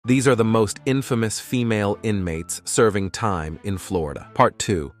These are the most infamous female inmates serving time in Florida. Part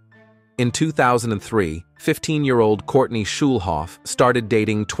 2. In 2003, 15-year-old Courtney Schulhoff started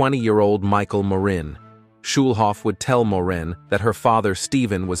dating 20-year-old Michael Morin. Schulhoff would tell Morin that her father,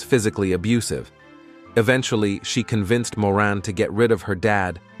 Stephen, was physically abusive. Eventually, she convinced Morin to get rid of her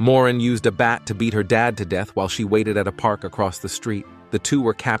dad. Morin used a bat to beat her dad to death while she waited at a park across the street. The two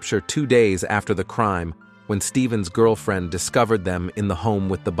were captured 2 days after the crime, when Stephen's girlfriend discovered them in the home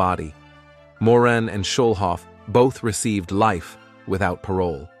with the body. Morin and Schulhoff both received life without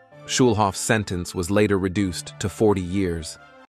parole. Schulhoff's sentence was later reduced to 40 years.